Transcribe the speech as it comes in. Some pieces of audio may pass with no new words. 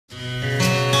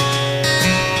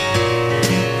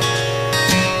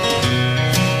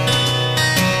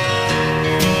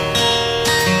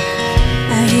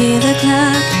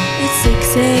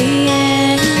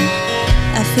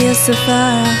so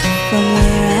far from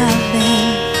where I've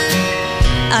been.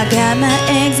 I got my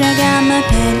eggs, I got my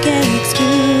pancakes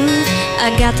too.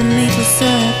 I got the maple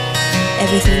syrup,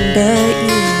 everything but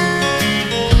you.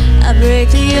 I break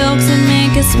the yolks and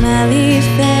make a smiley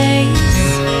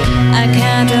face. I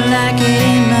kinda like it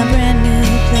in my brand new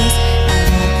place. I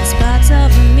like the spots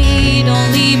over me,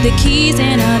 don't leave the keys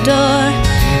in our door.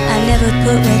 I never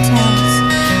put wet towels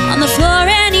on the floor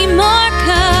anymore,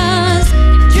 'cause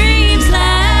dreams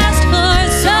last for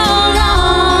so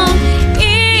long,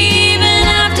 even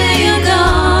after you're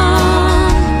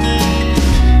gone.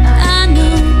 I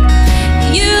know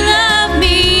you love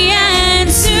me, and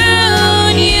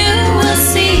soon you will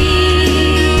see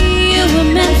you were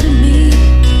meant for me,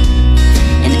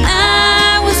 and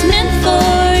I was meant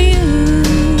for you.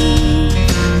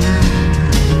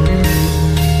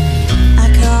 I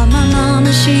called my mom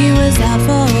and she was out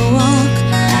for a walk.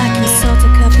 I consulted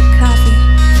a cup of coffee,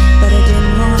 but I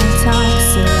didn't want to talk,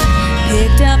 so I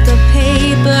picked up the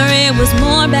paper. It was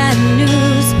more bad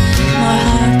news, more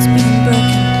hearts being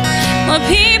broken, more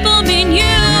people being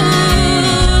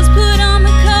used. Put on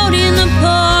my coat in the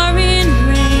pouring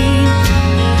rain.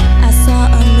 I saw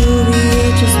a movie,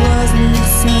 it just wasn't the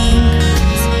same,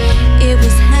 'cause it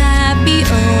was happy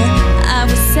or I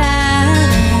was sad,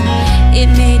 and it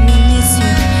made me miss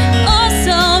you oh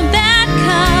so bad,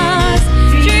 'cause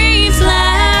dreams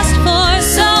last for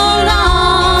so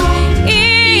long,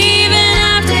 even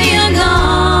after you're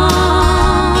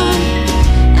gone.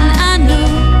 And I know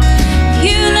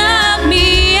you love me,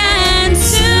 and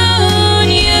soon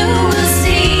you will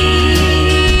see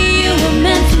you were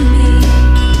meant for me,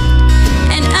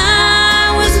 and I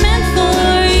was meant for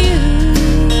you.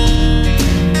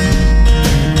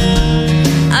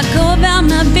 I go about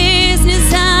my business,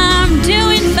 I'm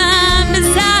doing fine.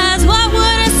 Besides, what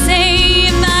would I say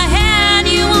if I had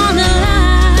you on the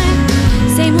line?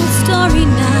 Same old story,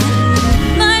 not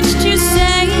much to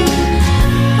say.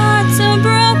 Hearts are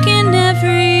broken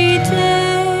every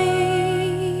day.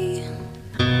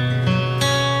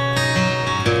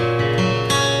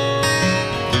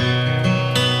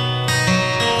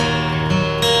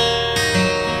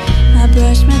 I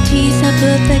brush my teeth, I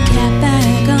put the cap back